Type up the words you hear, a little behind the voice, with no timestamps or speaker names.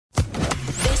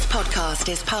podcast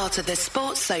is part of the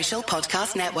Sports Social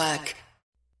Podcast Network.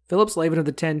 Philip Slavin of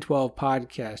the 1012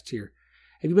 podcast here.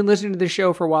 Have you been listening to this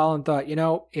show for a while and thought,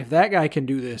 if that guy can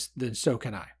do this, then so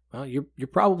can I? Well, you're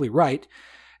probably right,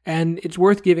 and it's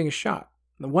worth giving a shot.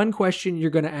 The one question you're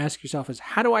going to ask yourself is,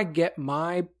 how do I get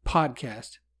my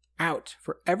podcast out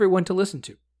for everyone to listen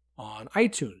to on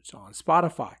iTunes, on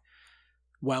Spotify?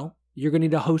 Well, you're going to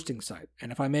need a hosting site,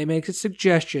 and if I may make a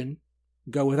suggestion,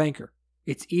 go with Anchor.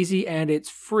 It's easy and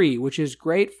it's free, which is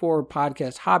great for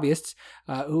podcast hobbyists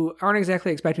who aren't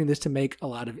exactly expecting this to make a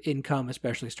lot of income,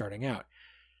 especially starting out.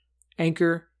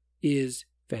 Anchor is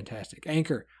fantastic.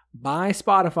 Anchor by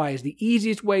Spotify is the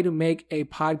easiest way to make a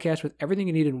podcast with everything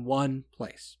you need in one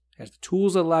place. It has the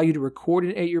tools that allow you to record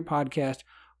and edit your podcast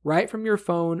right from your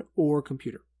phone or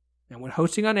computer. And when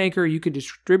hosting on Anchor, you can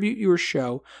distribute your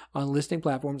show on listening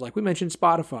platforms like we mentioned,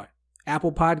 Spotify,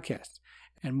 Apple Podcasts,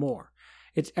 and more.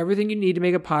 It's everything you need to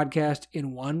make a podcast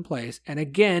in one place. And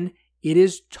again, it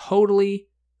is totally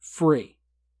free.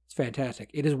 It's fantastic.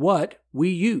 It is what we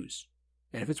use.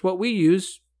 And if it's what we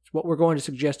use, it's what we're going to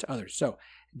suggest to others. So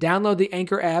download the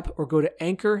Anchor app or go to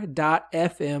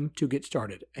anchor.fm to get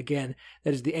started. Again,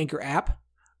 that is the Anchor app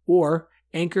or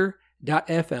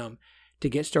anchor.fm to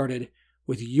get started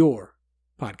with your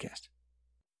podcast.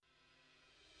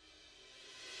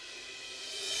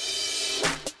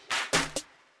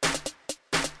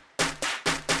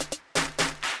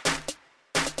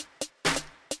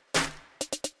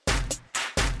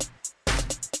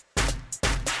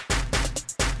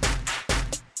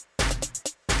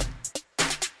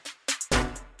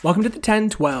 Welcome to the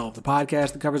 10-12, the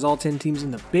podcast that covers all 10 teams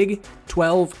in the Big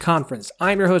 12 Conference.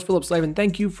 I'm your host, Philip Slavin.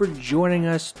 Thank you for joining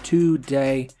us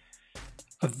today.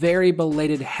 A very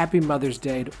belated Happy Mother's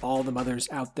Day to all the mothers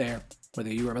out there.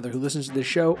 Whether you are a mother who listens to this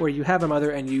show or you have a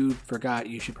mother and you forgot,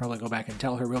 you should probably go back and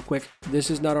tell her real quick. This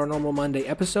is not our normal Monday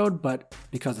episode, but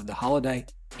because of the holiday,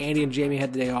 Andy and Jamie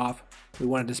had the day off. We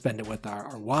wanted to spend it with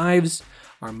our wives,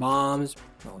 our moms.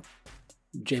 Well,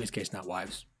 in Jamie's case, not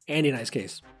wives. Andy and I's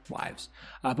case, wives,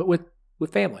 but with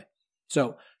family.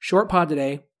 So, short pod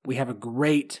today. We have a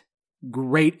great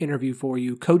interview for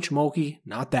you. Coach Mulkey,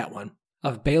 not that one,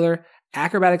 of Baylor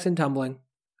Acrobatics and Tumbling.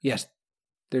 Yes,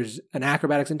 there's an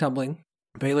acrobatics and tumbling.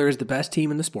 Baylor is the best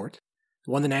team in the sport.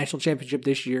 Won the national championship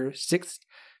this year, 6th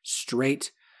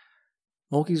straight.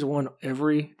 Mulkey's won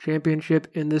every championship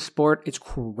in this sport. It's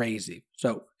crazy.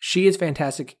 So, she is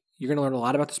fantastic. You're going to learn a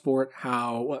lot about the sport,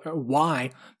 why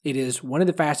it is one of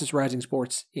the fastest rising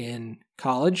sports in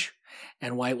college,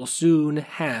 and why it will soon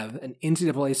have an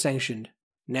NCAA-sanctioned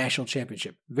national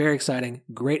championship. Very exciting,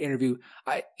 great interview.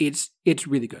 It's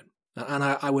really good, and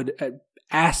I would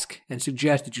ask and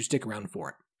suggest that you stick around for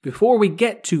it. Before we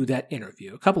get to that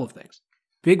interview, a couple of things.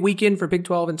 Big weekend for Big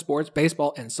 12 in sports,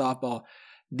 baseball and softball.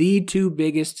 The two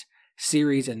biggest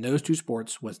series in those two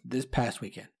sports was this past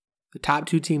weekend. The top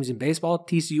two teams in baseball,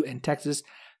 TCU and Texas,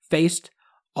 faced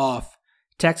off.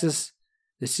 Texas,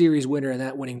 the series winner, and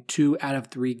that winning 2 out of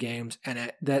 3 games,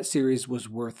 and that series was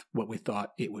worth what we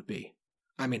thought it would be.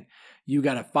 I mean, you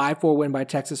got a 5-4 win by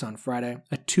Texas on Friday,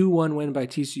 a 2-1 win by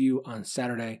TCU on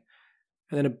Saturday,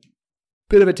 and then a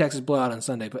bit of a Texas blowout on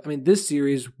Sunday. But, I mean, this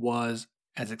series was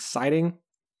as exciting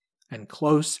and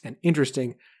close and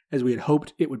interesting as we had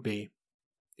hoped it would be.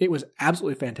 It was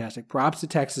absolutely fantastic. Props to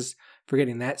Texas for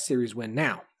getting that series win.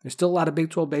 Now, there's still a lot of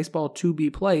Big 12 baseball to be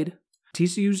played.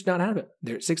 TCU's not out of it.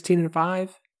 They're at 16-5.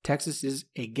 Texas is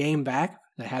a game back.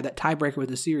 They had that tiebreaker with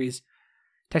the series.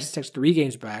 Texas takes 3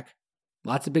 games back.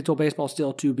 Lots of Big 12 baseball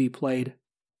still to be played.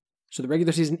 So the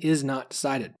regular season is not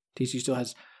decided. TCU still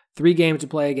has 3 games to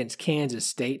play against Kansas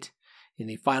State in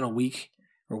the final week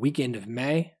or weekend of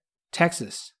May.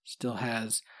 Texas still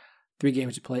has 3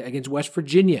 games to play against West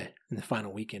Virginia in the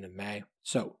final weekend of May.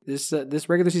 So this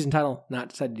regular season title not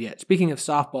decided yet. Speaking of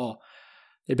softball,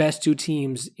 the best 2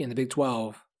 teams in the Big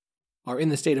 12 are in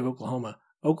the state of Oklahoma.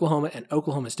 Oklahoma and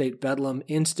Oklahoma State Bedlam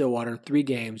in Stillwater, 3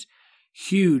 games.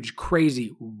 Huge,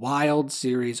 crazy, wild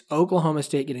series. Oklahoma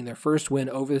State getting their first win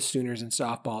over the Sooners in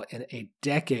softball in a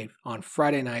decade on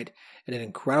Friday night in an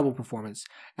incredible performance.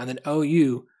 And then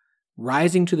OU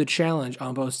rising to the challenge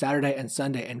on both Saturday and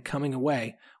Sunday and coming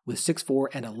away with 6-4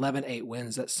 and 11-8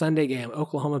 wins. That Sunday game,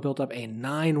 Oklahoma built up a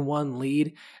 9-1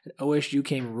 lead, and OSU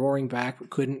came roaring back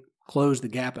but couldn't close the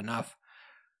gap enough.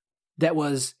 That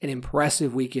was an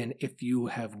impressive weekend. If you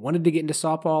have wanted to get into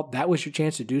softball, that was your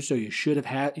chance to do so. You should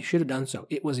have done so.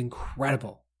 It was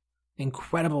incredible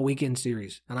weekend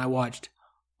series, and I watched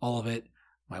all of it.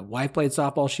 My wife played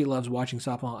softball. She loves watching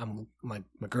softball. My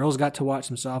girls got to watch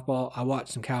some softball. I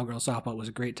watched some cowgirl softball. It was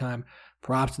a great time.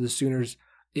 Props to the Sooners.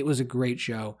 It was a great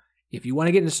show. If you want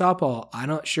to get into softball, I'm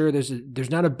not sure there's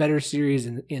not a better series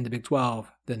in the Big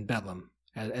 12 than Bedlam.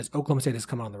 As Oklahoma State has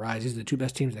come on the rise. These are the two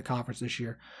best teams in the conference this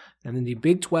year. And then the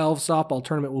Big 12 softball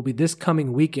tournament will be this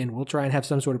coming weekend. We'll try and have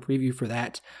some sort of preview for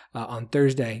that on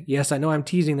Thursday. Yes, I know I'm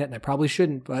teasing that, and I probably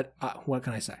shouldn't, but what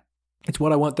can I say? It's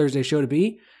what I want Thursday's show to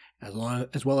be,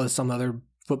 as well as some other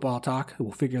football talk.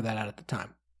 We'll figure that out at the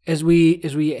time. As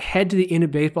we head to the end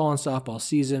of baseball and softball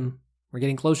season, we're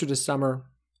getting closer to summer.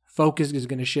 Focus is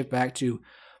going to shift back to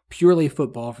purely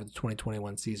football for the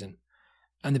 2021 season.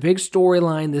 And the big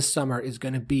storyline this summer is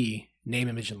going to be name,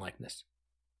 image, and likeness.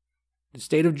 The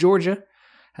state of Georgia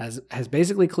has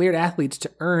basically cleared athletes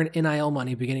to earn NIL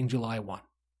money beginning July 1.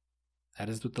 That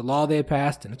is what the law they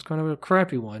passed, and it's kind of a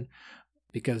crappy one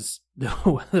because the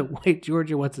way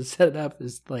Georgia wants to set it up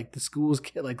is like the schools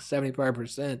get like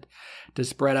 75% to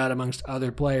spread out amongst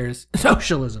other players.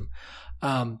 Socialism.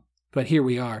 But here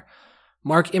we are.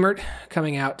 Mark Emmert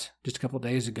coming out just a couple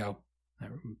days ago,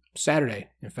 Saturday,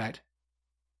 in fact,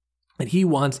 and he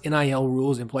wants NIL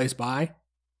rules in place by,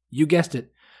 you guessed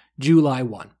it, July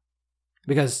 1,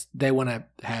 because they want to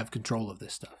have control of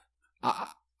this stuff.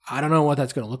 I don't know what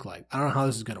that's going to look like. I don't know how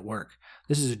this is going to work.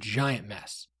 This is a giant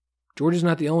mess. Georgia's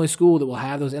not the only school that will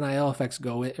have those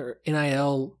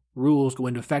NIL rules go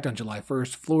into effect on July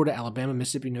 1st. Florida, Alabama,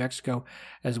 Mississippi, New Mexico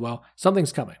as well.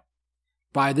 Something's coming.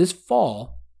 By this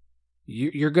fall,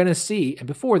 you're going to see, and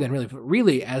before then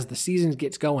really as the season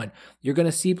gets going, you're going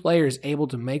to see players able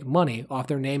to make money off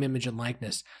their name, image, and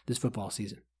likeness this football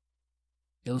season.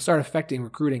 It'll start affecting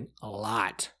recruiting a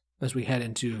lot as we head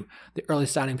into the early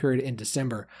signing period in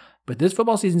December. But this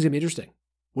football season is going to be interesting.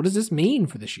 What does this mean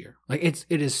for this year? It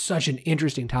is such an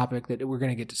interesting topic that we're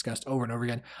going to get discussed over and over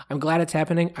again. I'm glad it's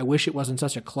happening. I wish it wasn't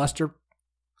such a cluster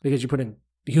because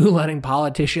you letting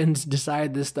politicians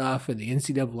decide this stuff and the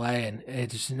NCAA, and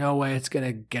there's no way it's going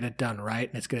to get it done right.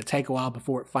 And it's going to take a while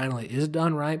before it finally is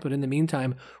done right. But in the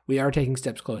meantime, we are taking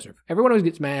steps closer. Everyone always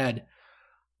gets mad.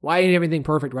 Why ain't everything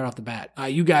perfect right off the bat?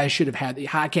 You guys should have had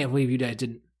I can't believe you guys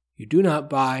didn't. You do not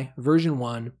buy version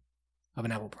 1 of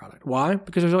an Apple product. Why?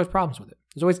 Because there's always problems with it.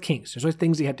 There's always kinks. There's always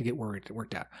things you have to get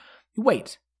worked out. You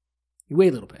wait. You wait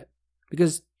a little bit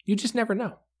because you just never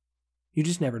know. You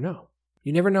just never know.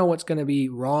 You never know what's going to be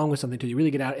wrong with something until you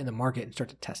really get out in the market and start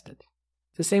to test it.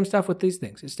 It's the same stuff with these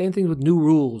things. It's the same thing with new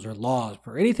rules or laws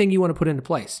for anything you want to put into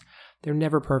place. They're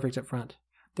never perfect up front.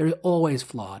 They're always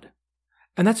flawed.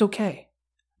 And that's okay.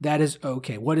 That is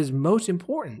okay. What is most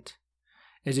important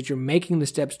is that you're making the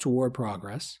steps toward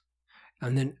progress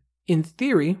and then, in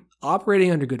theory,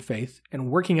 operating under good faith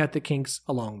and working out the kinks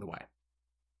along the way.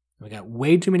 We got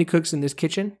way too many cooks in this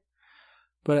kitchen,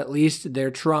 but at least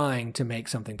they're trying to make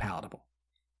something palatable.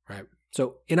 Right.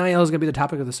 So NIL is going to be the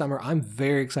topic of the summer. I'm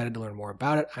very excited to learn more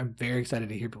about it. I'm very excited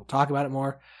to hear people talk about it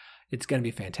more. It's going to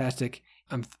be fantastic.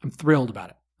 I'm thrilled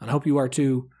about it. And I hope you are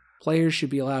too. Players should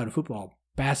be allowed football,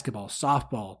 basketball,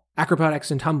 softball,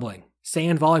 acrobatics and tumbling,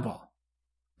 sand volleyball,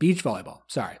 beach volleyball.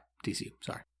 Sorry, TCU.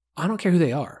 Sorry. I don't care who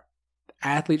they are. The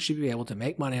athletes should be able to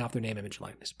make money off their name, image, and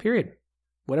likeness. Period.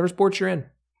 Whatever sport you're in,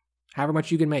 however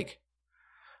much you can make.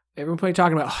 Everybody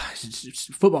talking about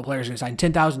football players are going to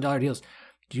sign $10,000 deals.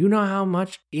 Do you know how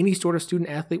much any sort of student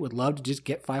athlete would love to just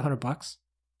get $500?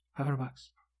 $500.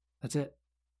 That's it.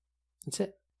 That's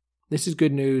it. This is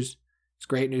good news. It's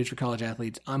great news for college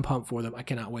athletes. I'm pumped for them. I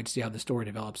cannot wait to see how the story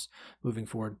develops moving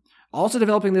forward. Also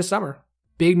developing this summer,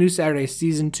 Big News Saturday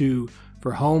Season 2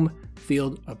 for Home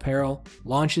Field Apparel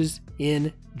launches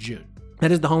in June.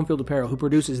 That is the Home Field Apparel, who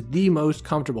produces the most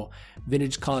comfortable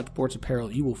vintage college sports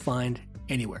apparel you will find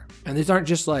anywhere. And these aren't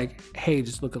just like, hey,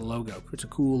 just look at the logo. It's a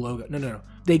cool logo. No.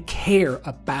 They care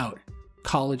about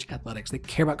college athletics. They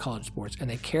care about college sports, and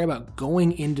they care about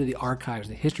going into the archives,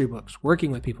 the history books,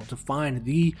 working with people to find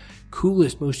the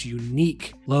coolest, most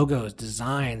unique logos,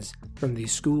 designs from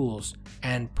these schools,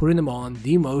 and putting them on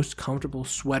the most comfortable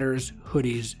sweaters,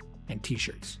 hoodies, and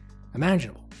t-shirts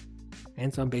imaginable,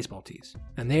 and some baseball tees.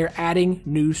 And they are adding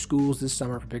new schools this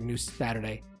summer for Big News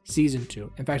Saturday Season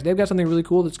 2. In fact, they've got something really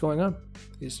cool that's going on.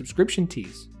 It's subscription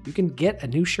tees. You can get a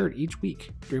new shirt each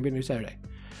week during Big News Saturday.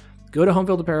 Go to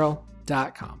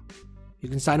homefieldapparel.com. You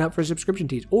can sign up for subscription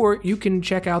tees, or you can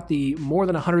check out the more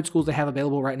than 100 schools they have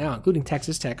available right now, including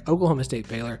Texas Tech, Oklahoma State,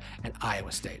 Baylor, and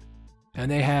Iowa State. And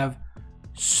they have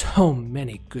so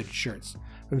many good shirts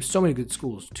from so many good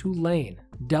schools. Tulane,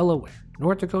 Delaware,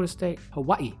 North Dakota State,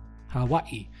 Hawaii.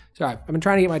 Sorry, I've been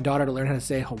trying to get my daughter to learn how to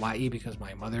say Hawaii because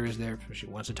my mother is there. She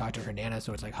wants to talk to her Nana,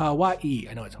 so it's like Hawaii.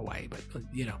 I know it's Hawaii, but it's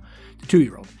a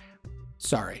 2-year-old.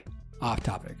 Sorry, off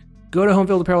topic. Go to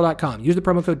homefieldapparel.com. Use the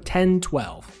promo code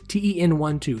 1012,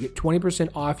 TEN12. Get 20%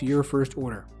 off your first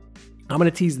order. I'm going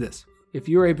to tease this. if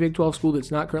you're a Big 12 school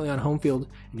that's not currently on home field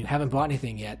and you haven't bought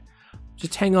anything yet,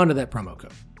 just hang on to that promo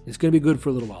code. It's going to be good for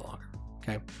a little while longer,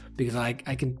 okay? Because I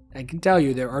can tell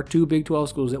you there are 2 Big 12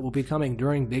 schools that will be coming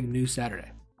during Big News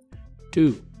Saturday.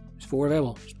 2. There's 4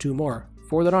 available. There's 2 more.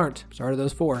 4 that aren't. Sorry to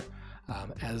those 4.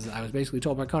 As I was basically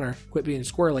told by Connor, quit being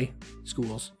squirrely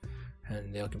schools,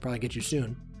 and they can probably get you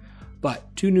soon.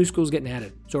 But 2 new schools getting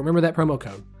added. So remember that promo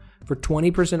code for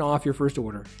 20% off your first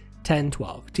order,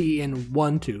 1012,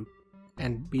 TEN12,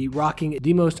 and be rocking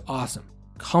the most awesome,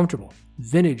 comfortable,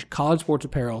 vintage college sports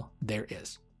apparel there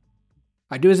is.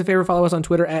 Do us a favor, follow us on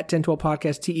Twitter at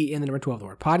 1012podcast, TEN12, the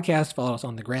word podcast. Follow us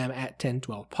on the gram at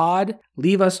 1012pod.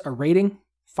 Leave us a rating.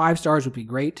 5 stars would be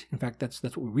great. In fact, that's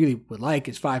what we really would like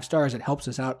is 5 stars. It helps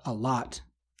us out a lot,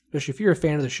 especially if you're a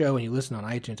fan of the show and you listen on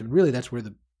iTunes. I mean, really, that's where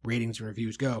the ratings and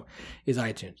reviews go, is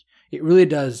iTunes. It really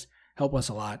does help us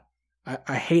a lot.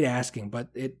 I hate asking, but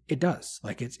it does.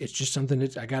 Like, it's just something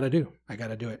that I got to do. I got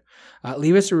to do it.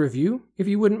 Leave us a review if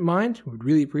you wouldn't mind. We'd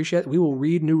really appreciate it. We will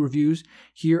read new reviews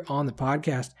here on the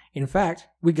podcast. In fact,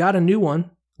 we got a new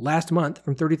one last month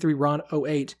from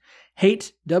 33Ron08.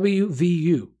 Hate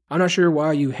WVU. I'm not sure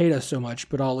why you hate us so much,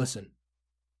 but I'll listen.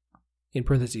 In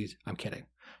parentheses, I'm kidding.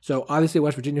 So obviously a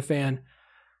West Virginia fan,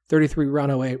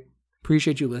 33Ron08.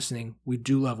 Appreciate you listening. We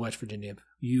do love West Virginia.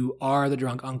 You are the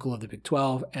drunk uncle of the Big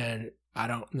 12, and I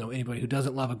don't know anybody who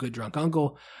doesn't love a good drunk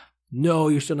uncle. No,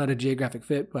 you're still not a geographic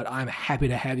fit, but I'm happy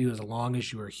to have you as long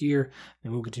as you are here,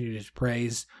 and we'll continue to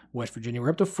praise West Virginia.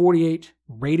 We're up to 48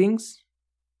 ratings.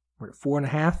 We're at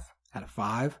 4.5 out of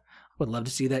 5. I would love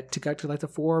to see that tick up to like the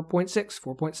 4.6,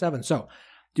 4.7. So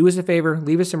do us a favor,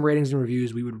 leave us some ratings and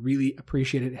reviews. We would really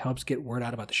appreciate it. It helps get word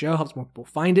out about the show, helps more people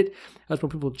find it, helps more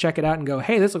people check it out and go,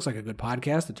 hey, this looks like a good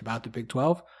podcast. It's about the Big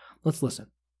 12. Let's listen.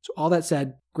 So all that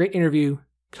said, great interview.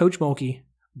 Coach Mulkey,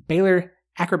 Baylor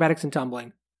Acrobatics and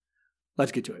Tumbling.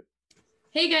 Let's get to it.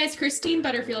 Hey guys, Christine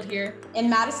Butterfield here. And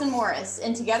Madison Morris.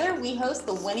 And together we host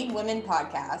the Winning Women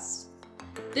podcast.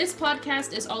 This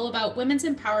podcast is all about women's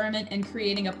empowerment and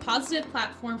creating a positive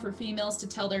platform for females to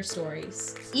tell their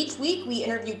stories. Each week, we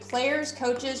interview players,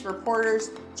 coaches,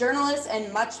 reporters, journalists,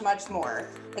 and much, much more.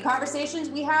 The conversations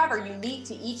we have are unique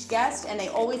to each guest, and they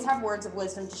always have words of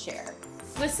wisdom to share.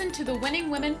 Listen to the Winning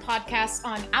Women podcast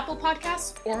on Apple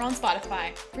Podcasts or on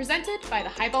Spotify, presented by the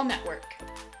Highball Network.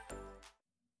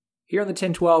 Here on the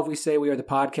 1012, we say we are the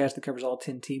podcast that covers all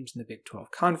 10 teams in the Big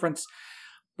 12 Conference.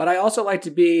 But I also like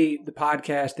to be the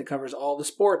podcast that covers all the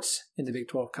sports in the Big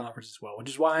 12 Conference as well, which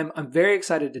is why I'm very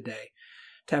excited today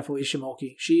to have Felicia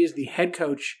Mulkey. She is the head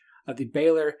coach of the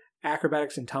Baylor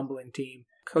Acrobatics and Tumbling team.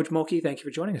 Coach Mulkey, thank you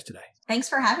for joining us today. Thanks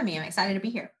for having me. I'm excited to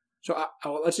be here. So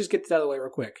let's just get this out of the way real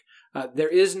quick. There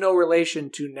is no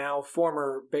relation to now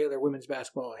former Baylor women's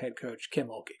basketball head coach Kim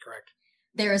Mulkey, correct?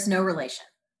 There is no relation.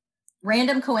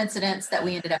 Random coincidence that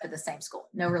we ended up at the same school.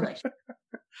 No relation.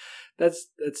 That's.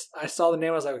 I saw the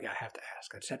name. I was like, okay, I have to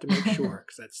ask. I just have to make sure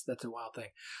because that's a wild thing.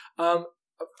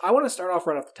 I want to start off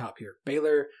right off the top here.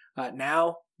 Baylor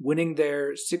now winning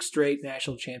their 6th straight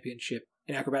national championship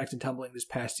in acrobatics and tumbling this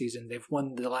past season. They've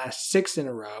won the last 6 in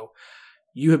a row.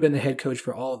 You have been the head coach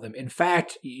for all of them. In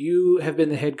fact, you have been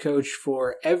the head coach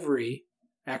for every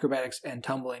acrobatics and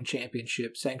tumbling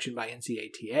championship sanctioned by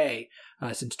NCATA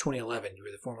since 2011. You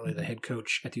were formerly the head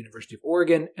coach at the University of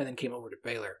Oregon and then came over to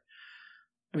Baylor.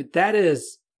 I mean, that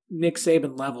is Nick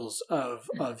Saban levels of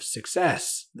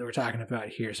success that we're talking about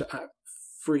here. So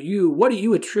for you, what do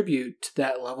you attribute to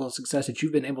that level of success that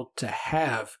you've been able to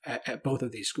have at both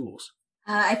of these schools?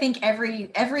 I think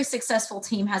every successful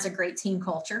team has a great team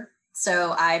culture.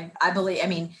 So I believe,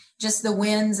 just the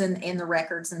wins and the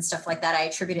records and stuff like that, I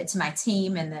attribute it to my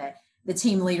team and the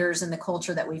team leaders and the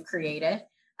culture that we've created.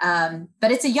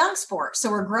 But it's a young sport, so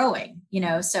we're growing,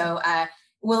 so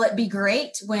will it be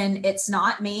great when it's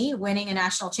not me winning a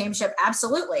national championship?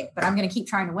 Absolutely. But I'm going to keep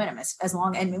trying to win them as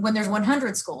long. And when there's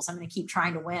 100 schools, I'm going to keep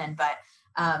trying to win. But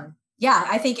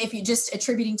I think if you just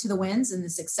attributing to the wins and the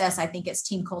success, I think it's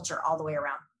team culture all the way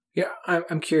around. Yeah.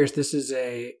 I'm curious.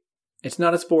 It's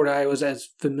not a sport I was as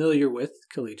familiar with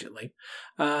collegiately.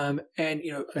 And,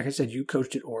 like I said, you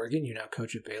coached at Oregon, you now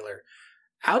coach at Baylor.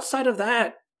 Outside of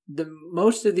that,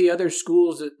 most of the other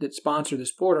schools that sponsor the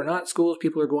sport are not schools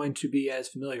people are going to be as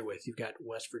familiar with. You've got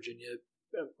West Virginia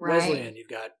Wesleyan, you've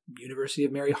got University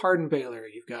of Mary Hardin Baylor,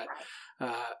 you've got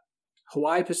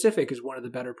Hawaii Pacific is one of the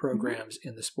better programs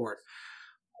in the sport.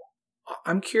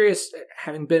 I'm curious,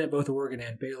 having been at both Oregon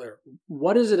and Baylor,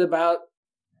 what is it about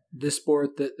this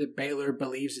sport that Baylor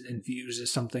believes and views as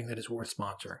something that is worth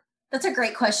sponsoring? That's a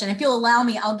great question. If you'll allow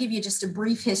me, I'll give you just a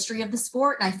brief history of the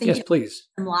sport. And I think yes, please.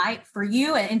 Light for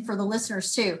you and for the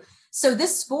listeners too. So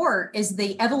this sport is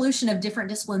the evolution of different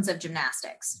disciplines of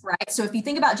gymnastics, right? So if you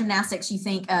think about gymnastics, you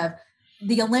think of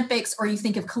the Olympics or you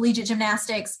think of collegiate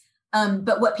gymnastics.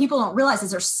 But what people don't realize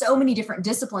is there's so many different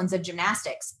disciplines of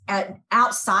gymnastics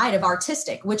outside of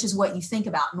artistic, which is what you think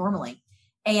about normally.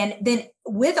 And then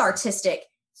with artistic,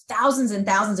 thousands and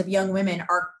thousands of young women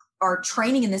are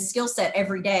training in this skill set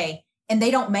every day. And they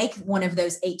don't make one of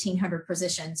those 1,800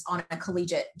 positions on a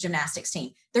collegiate gymnastics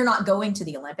team. They're not going to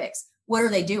the Olympics. What are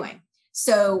they doing?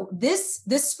 So this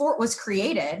sport was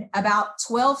created about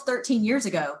 12, 13 years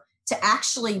ago to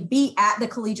actually be at the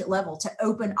collegiate level, to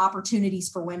open opportunities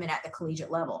for women at the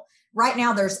collegiate level. Right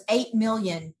now, there's 8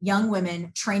 million young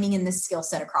women training in this skill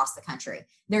set across the country.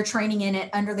 They're training in it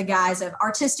under the guise of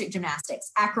artistic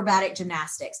gymnastics, acrobatic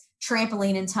gymnastics,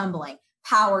 trampoline and tumbling,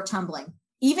 power tumbling,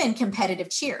 even competitive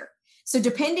cheer. So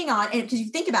depending on, and because you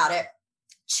think about it,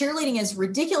 cheerleading is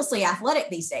ridiculously athletic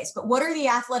these days, but what are the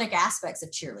athletic aspects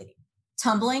of cheerleading?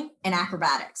 Tumbling and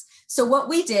acrobatics. So what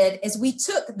we did is we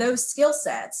took those skill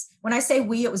sets. When I say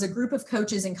we, it was a group of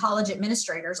coaches and college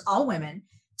administrators, all women,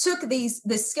 took the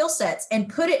skill sets and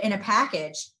put it in a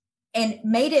package and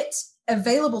made it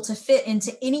available to fit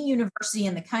into any university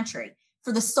in the country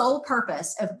for the sole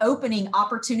purpose of opening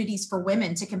opportunities for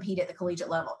women to compete at the collegiate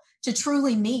level, to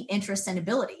truly meet interests and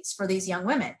abilities for these young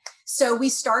women. So we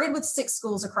started with 6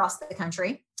 schools across the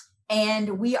country,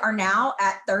 and we are now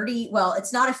at 30. Well,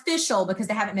 it's not official because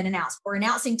they haven't been announced. We're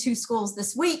announcing 2 schools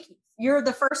this week. You're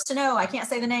the first to know. I can't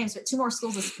say the names, but 2 more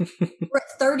schools. We're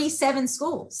at 37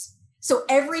 schools. So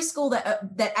every school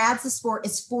that adds the sport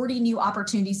is 40 new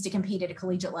opportunities to compete at a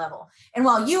collegiate level. And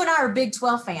while you and I are Big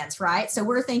 12 fans, right? So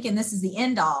we're thinking this is the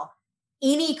end all.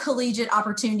 Any collegiate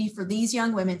opportunity for these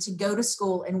young women to go to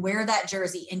school and wear that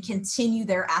jersey and continue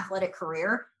their athletic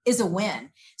career is a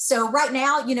win. So right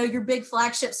now, your big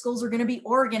flagship schools are going to be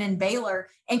Oregon and Baylor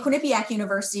and Quinnipiac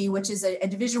University, which is a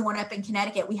Division I up in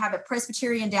Connecticut. We have a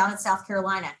Presbyterian down in South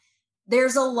Carolina.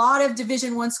 There's a lot of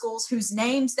Division I schools whose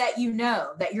names that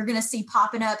that you're going to see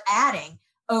popping up adding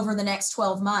over the next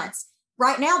 12 months.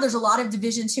 Right now, there's a lot of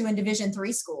Division II and Division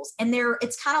III schools. And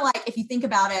it's kind of like, if you think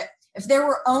about it, if there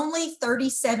were only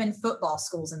 37 football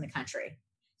schools in the country,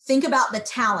 think about the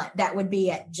talent that would be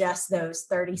at just those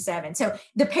 37. So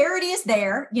the parity is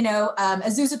there.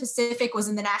 Azusa Pacific was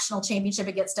in the national championship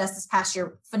against us this past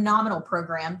year. Phenomenal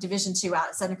program, Division II out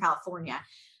in Southern California.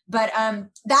 But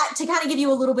that to kind of give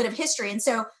you a little bit of history. And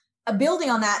so building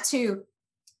on that too,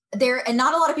 and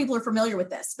not a lot of people are familiar with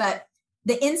this, but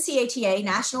the NCATA,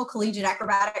 National Collegiate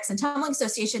Acrobatics and Tumbling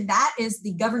Association, that is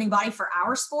the governing body for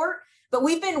our sport. But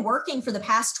we've been working for the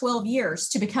past 12 years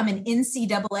to become an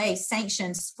NCAA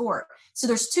sanctioned sport. So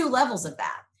there's 2 levels of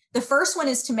that. The first one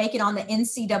is to make it on the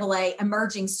NCAA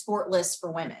emerging sport list for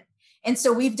women. And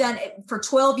so we've done it for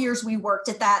 12 years. We worked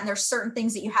at that. And there's certain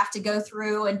things that you have to go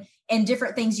through and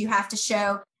different things you have to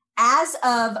show. As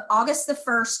of August the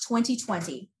 1st,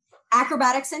 2020,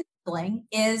 acrobatics and tumbling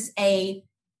is a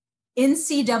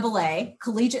NCAA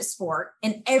collegiate sport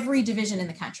in every division in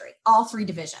the country, all 3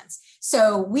 divisions.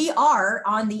 So we are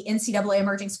on the NCAA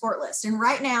emerging sport list. And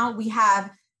right now we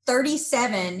have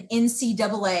 37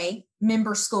 NCAA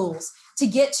member schools. To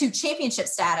get to championship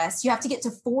status, you have to get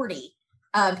to 40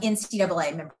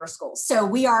 NCAA member schools. So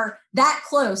we are that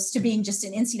close to being just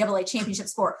an NCAA championship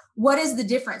sport. What is the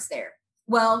difference there?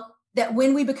 Well, that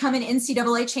when we become an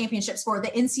NCAA championship sport, the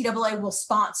NCAA will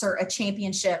sponsor a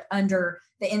championship under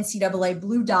the NCAA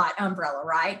Blue Dot umbrella,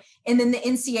 right? And then the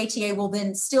NCATA will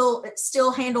then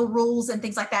still handle rules and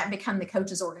things like that and become the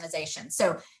coaches organization.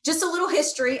 So just a little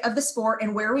history of the sport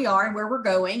and where we are and where we're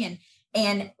going.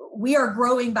 And we are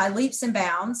growing by leaps and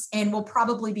bounds, and we'll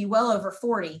probably be well over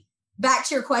 40. Back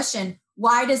to your question,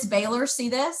 why does Baylor see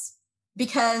this?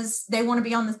 Because they want to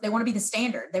be the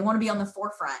standard. They want to be on the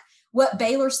forefront. What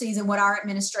Baylor sees and what our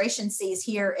administration sees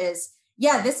here is,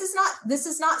 this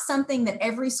is not something that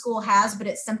every school has, but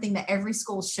it's something that every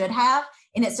school should have.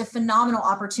 And it's a phenomenal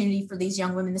opportunity for these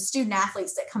young women. The student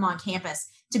athletes that come on campus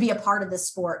to be a part of this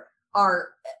sport are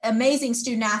amazing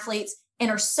student athletes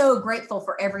and are so grateful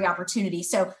for every opportunity.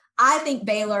 So I think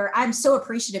Baylor, I'm so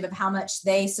appreciative of how much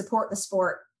they support the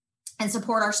sport and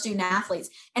support our student athletes.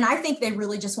 And I think they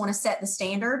really just want to set the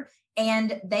standard.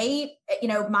 And they,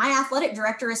 my athletic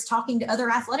director is talking to other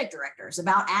athletic directors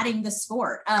about adding the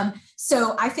sport.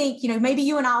 So I think, maybe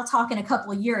you and I'll talk in a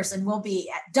couple of years and we'll be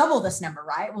at double this number,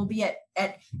 right? We'll be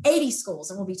at 80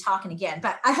 schools and we'll be talking again.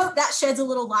 But I hope that sheds a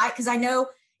little light, because I know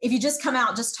if you just come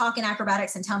out just talking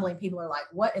acrobatics and tumbling, people are like,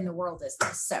 what in the world is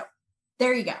this? So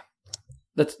there you go.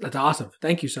 That's awesome.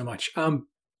 Thank you so much.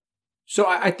 So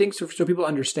I think so people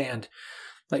understand,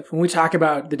 like when we talk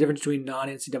about the difference between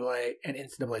non-NCAA and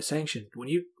NCAA sanctioned, when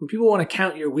people want to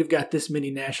count we've got this many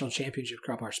national championships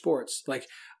across our sports, like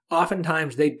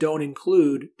oftentimes they don't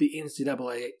include the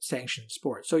NCAA sanctioned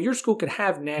sports. So your school could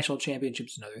have national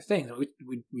championships and other things.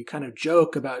 We kind of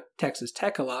joke about Texas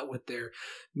Tech a lot with their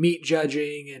meat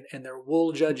judging and their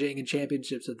wool judging and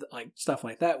championships of like stuff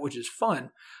like that, which is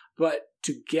fun. But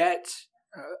to get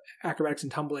acrobatics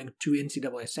and tumbling to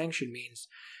NCAA sanction means,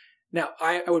 now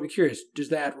I would be curious, does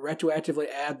that retroactively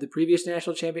add the previous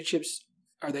national championships?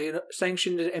 Are they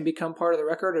sanctioned and become part of the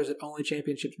record, or is it only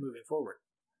championships moving forward?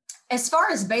 As far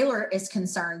as Baylor is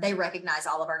concerned, they recognize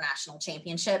all of our national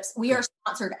championships. We are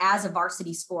sponsored as a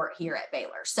varsity sport here at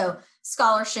Baylor. So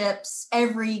scholarships,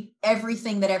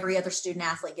 everything that every other student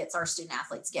athlete gets, our student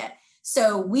athletes get.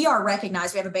 So we are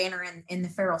recognized. We have a banner in the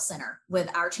Farrell Center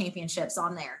with our championships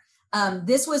on there.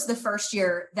 This was the first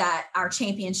year that our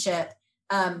championship,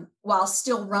 while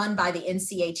still run by the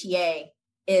NCATA,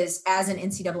 is as an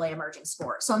NCAA emerging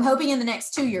sport. So I'm hoping in the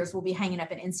next 2 years, we'll be hanging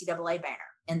up an NCAA banner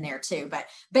in there too. But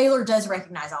Baylor does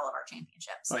recognize all of our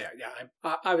championships. Oh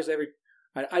yeah. Obviously,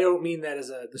 I don't mean that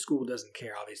as the school doesn't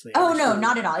care. Obviously. Oh no,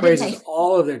 not at all. It praises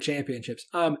all of their championships.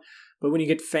 But when you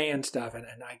get fan stuff, and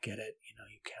I get it,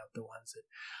 you count the ones that.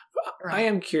 Right. I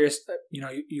am curious.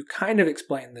 You kind of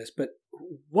explained this, but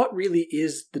what really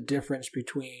is the difference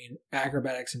between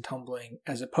acrobatics and tumbling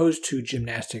as opposed to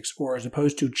gymnastics, or as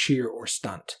opposed to cheer or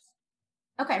stunt?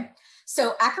 Okay,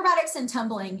 so acrobatics and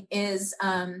tumbling is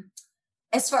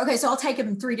so I'll take them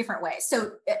in 3 different ways.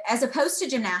 So as opposed to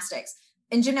gymnastics,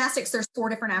 in gymnastics, there's 4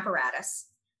 different apparatus.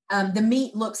 The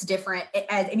meet looks different,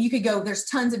 and you could go, there's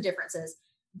tons of differences.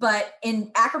 But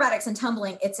in acrobatics and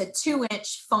tumbling, it's a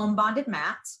 2-inch foam bonded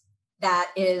mat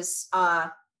that is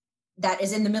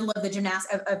in the middle of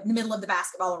the middle of the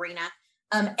basketball arena.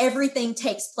 Everything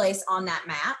takes place on that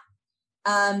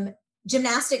mat.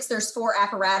 Gymnastics, there's 4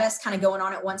 apparatus kind of going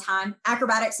on at one time.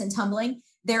 Acrobatics and tumbling,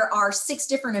 there are 6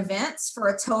 different events for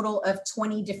a total of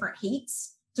 20 different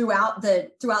heats throughout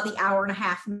the hour and a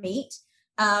half meet.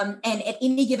 And at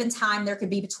any given time, there could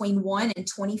be between 1 and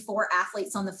 24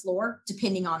 athletes on the floor,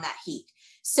 depending on that heat.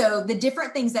 So the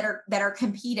different things that are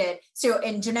competed. So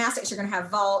in gymnastics, you're going to have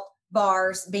vault,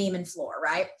 bars, beam, and floor,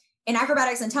 right? In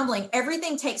acrobatics and tumbling,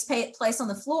 everything takes place on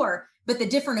the floor, but the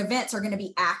different events are going to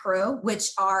be acro, which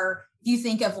are, if you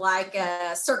think of like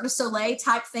Cirque du Soleil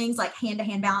type things, like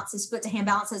hand-to-hand balances, foot-to-hand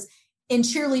balances. In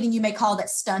cheerleading, you may call that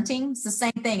stunting. It's the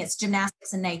same thing. It's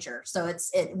gymnastics in nature. So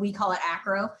we call it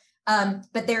acro.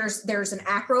 But there's an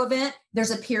acro event.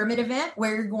 There's a pyramid event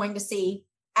where you're going to see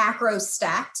acro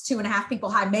stacked 2.5 people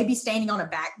high, maybe standing on a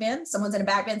back bend. Someone's in a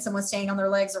back bend, someone's standing on their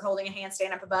legs or holding a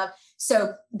handstand up above.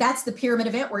 So that's the pyramid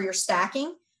event where you're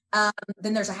stacking.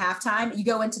 Then there's a halftime. You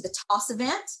go into the toss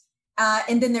event.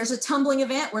 And then there's a tumbling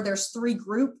event where there's 3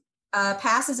 group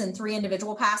passes and 3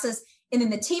 individual passes. And then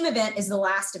the team event is the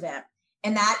last event.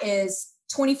 And that is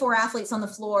 24 athletes on the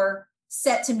floor,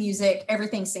 set to music,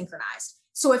 everything synchronized.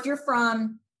 So if you're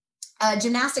from a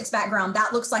gymnastics background,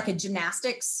 that looks like a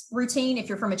gymnastics routine. If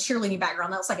you're from a cheerleading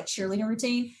background, that looks like a cheerleading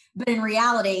routine. But in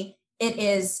reality, it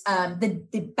is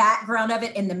the background of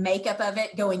it and the makeup of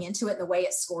it going into it, the way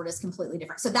it's scored is completely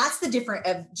different. So that's the difference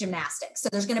of gymnastics. So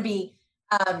there's going to be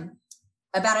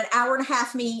about an hour and a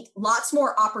half meet, lots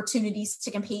more opportunities to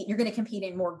compete. You're going to compete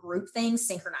in more group things,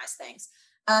 synchronized things.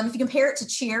 If you compare it to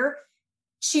cheer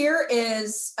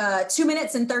is 2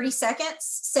 minutes and 30 seconds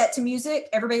set to music.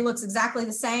 Everybody looks exactly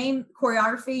the same.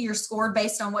 Choreography, you're scored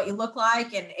based on what you look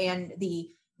like, and the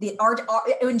art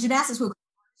in gymnastics we call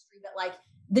artistry, but like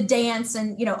the dance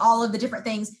and all of the different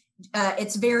things.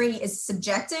 Is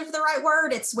subjective the right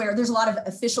word? It's where there's a lot of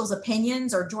officials'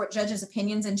 opinions or judges'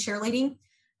 opinions in cheerleading.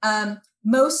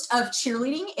 Most of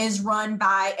cheerleading is run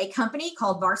by a company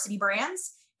called Varsity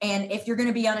Brands. And if you're going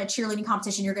to be on a cheerleading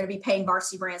competition, you're going to be paying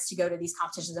Varsity Brands to go to these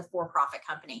competitions, a for-profit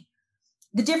company.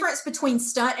 The difference between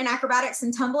stunt and acrobatics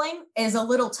and tumbling is a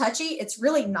little touchy. It's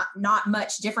really not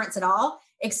much difference at all,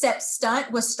 except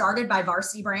stunt was started by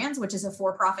Varsity Brands, which is a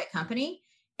for-profit company.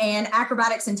 And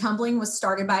acrobatics and tumbling was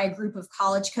started by a group of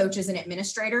college coaches and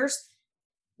administrators,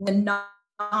 the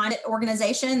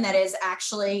non-organization that is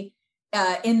actually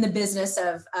in the business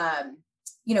of,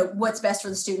 what's best for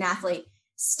the student athlete.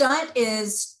 Stunt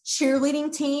is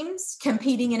cheerleading teams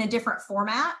competing in a different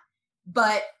format,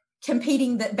 but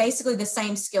competing basically the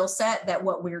same skill set that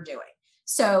what we're doing.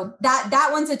 So that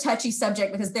one's a touchy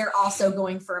subject because they're also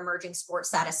going for emerging sports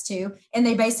status too. And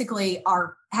they basically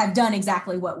have done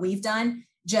exactly what we've done,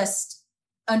 just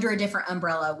under a different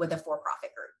umbrella with a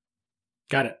for-profit group.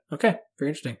 Got it. Okay.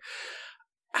 Very interesting.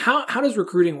 How does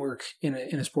recruiting work in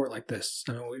a sport like this?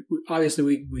 I mean,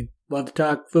 we love to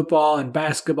talk football and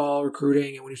basketball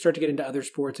recruiting, and when you start to get into other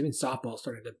sports, I mean, softball is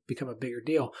starting to become a bigger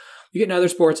deal. You get into other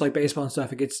sports like baseball and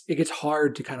stuff, it gets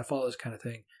hard to kind of follow this kind of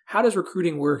thing. How does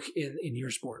recruiting work in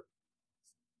your sport?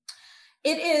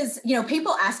 It is,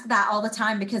 people ask that all the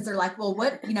time because they're like, well,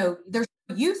 there's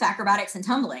youth acrobatics and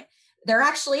tumbling. There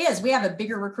actually is. We have a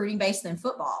bigger recruiting base than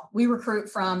football. We recruit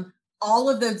from all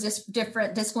of those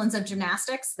different disciplines of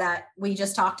gymnastics that we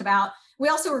just talked about. We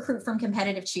also recruit from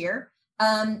competitive cheer.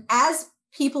 As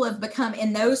people have become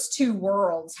in those two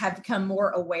worlds, have become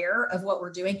more aware of what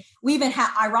we're doing. We even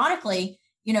have, ironically,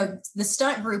 the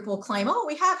stunt group will claim, oh,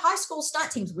 we have high school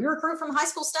stunt teams. We recruit from high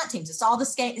school stunt teams. It's all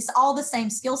the same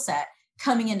skill set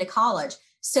coming into college.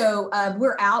 So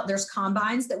we're out, there's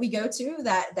combines that we go to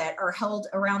that are held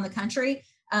around the country.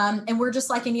 And we're just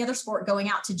like any other sport, going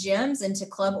out to gyms and to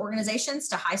club organizations,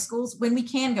 to high schools when we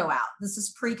can go out. This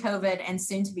is pre-COVID and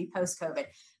soon to be post-COVID,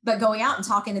 but going out and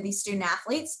talking to these student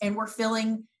athletes, and we're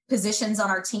filling positions on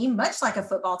our team, much like a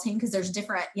football team, because there's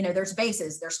different, there's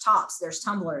bases, there's tops, there's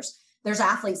tumblers, there's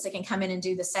athletes that can come in and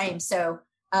do the same. So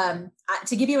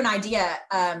to give you an idea,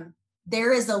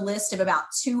 there is a list of about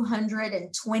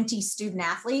 220 student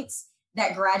athletes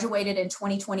that graduated in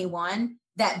 2021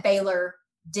 that Baylor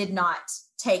did not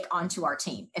take onto our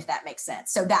team, if that makes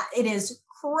sense. So that it is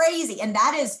crazy. And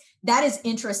that is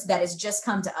interest that has just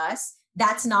come to us.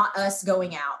 That's not us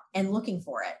going out and looking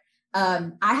for it.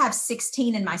 I have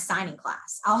 16 in my signing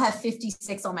class. I'll have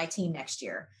 56 on my team next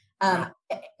year. And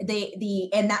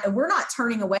that we're not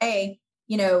turning away,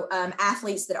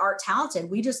 athletes that aren't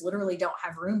talented. We just literally don't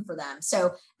have room for them.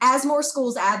 So as more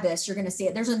schools add this, you're going to see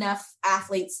it. There's enough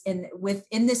athletes in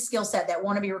this skill set that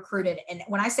want to be recruited. And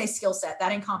when I say skill set,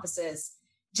 that encompasses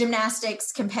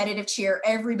gymnastics, competitive cheer,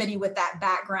 everybody with that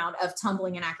background of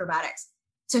tumbling and acrobatics,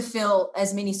 to fill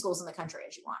as many schools in the country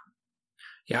as you want.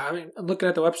 Yeah, I mean, looking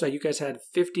at the website, you guys had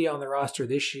 50 on the roster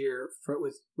this year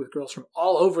with girls from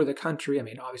all over the country. I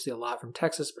mean, obviously a lot from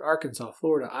Texas, but Arkansas,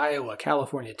 Florida, Iowa,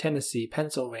 California, Tennessee,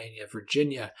 Pennsylvania,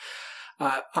 Virginia.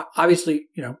 Obviously,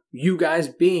 you guys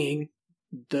being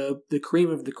the cream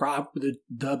of the crop,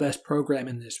 the best program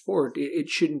in this sport, it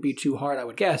shouldn't be too hard, I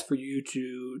would guess, for you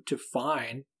to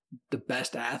find the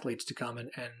best athletes to come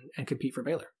and compete for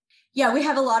Baylor. Yeah, we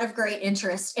have a lot of great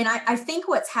interest. And I think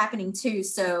what's happening too,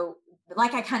 so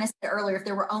like I kind of said earlier, if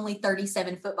there were only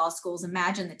 37 football schools,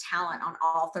 imagine the talent on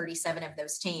all 37 of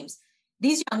those teams.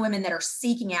 These young women that are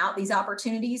seeking out these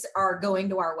opportunities are going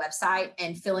to our website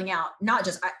and filling out, not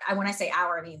just, when I say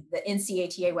I mean the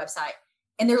NCATA website,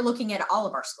 and they're looking at all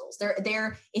of our schools.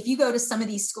 They're if you go to some of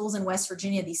these schools in West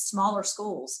Virginia, these smaller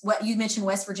schools, what you mentioned,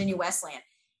 West Virginia Wesleyan,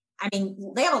 I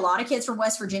mean, they have a lot of kids from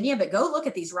West Virginia, but go look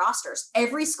at these rosters.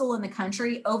 Every school in the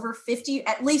country,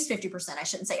 at least 50%, I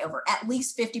shouldn't say over, at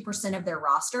least 50% of their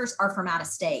rosters are from out of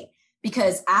state,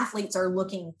 because athletes are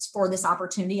looking for this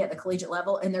opportunity at the collegiate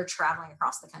level, and they're traveling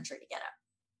across the country to get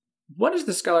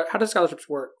it. How does scholarships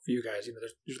work for you guys?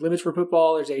 There's limits for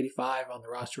football. There's 85 on the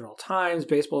roster at all times.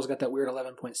 Baseball's got that weird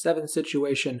 11.7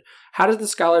 situation. How does the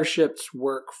scholarships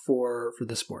work for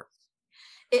the sport?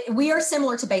 We are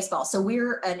similar to baseball. So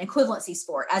we're an equivalency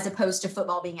sport as opposed to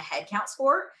football being a head count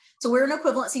sport. So we're an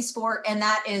equivalency sport. And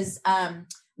that is,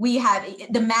 we have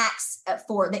the max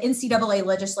for the NCAA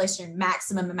legislation,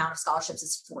 maximum amount of scholarships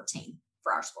is 14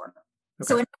 for our sport. Okay.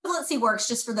 So equivalency works,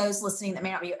 just for those listening that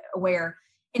may not be aware.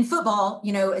 In football,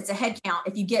 it's a head count.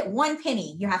 If you get one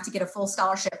penny, you have to get a full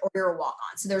scholarship or you're a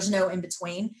walk-on. So there's no in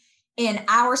between. In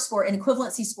our sport, in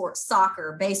equivalency sports,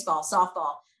 soccer, baseball,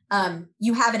 softball,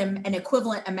 you have an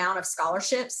equivalent amount of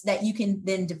scholarships that you can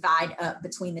then divide up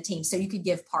between the teams. So you could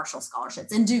give partial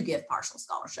scholarships, and do give partial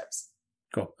scholarships.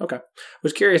 Cool. Okay. I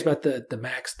was curious about the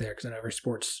max there, because I know every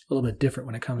sport's a little bit different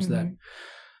when it comes to that.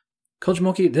 Coach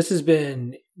Mulkey, this has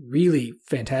been really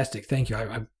fantastic. Thank you.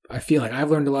 I feel like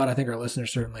I've learned a lot. I think our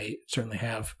listeners certainly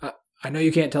have. I know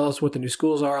you can't tell us what the new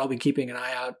schools are. I'll be keeping an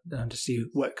eye out to see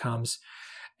what comes.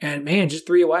 And man, just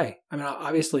 3 away. I mean,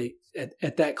 obviously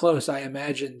at that close, I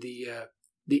imagine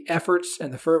the efforts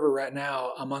and the fervor right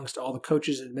now amongst all the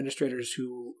coaches and administrators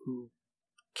who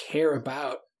care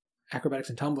about acrobatics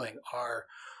and tumbling are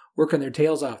working their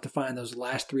tails off to find those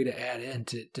last 3 to add in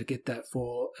to get that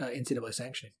full NCAA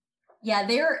sanctioning. Yeah,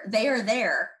 they are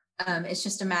there. It's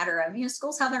just a matter of,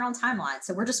 schools have their own timeline.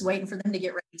 So we're just waiting for them to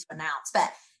get ready to announce.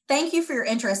 But thank you for your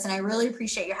interest. And I really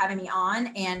appreciate you having me on.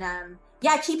 And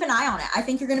keep an eye on it. I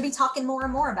think you're going to be talking more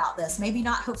and more about this.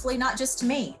 Hopefully not just to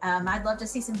me. I'd love to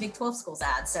see some Big 12 schools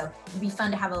add. So it'd be fun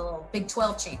to have a little Big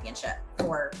 12 championship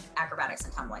for acrobatics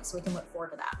and tumbling. So we can look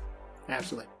forward to that.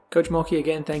 Absolutely. Coach Mulkey,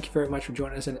 again, thank you very much for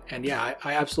joining us. And yeah,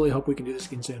 I absolutely hope we can do this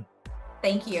again soon.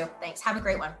 Thank you. Thanks. Have a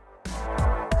great one.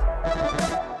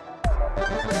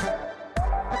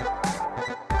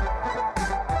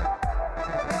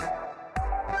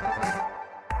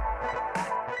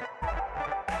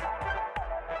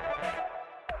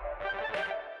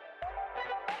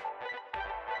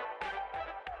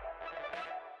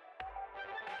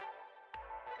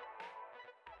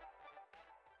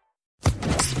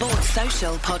 Sports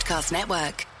Social Podcast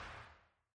Network.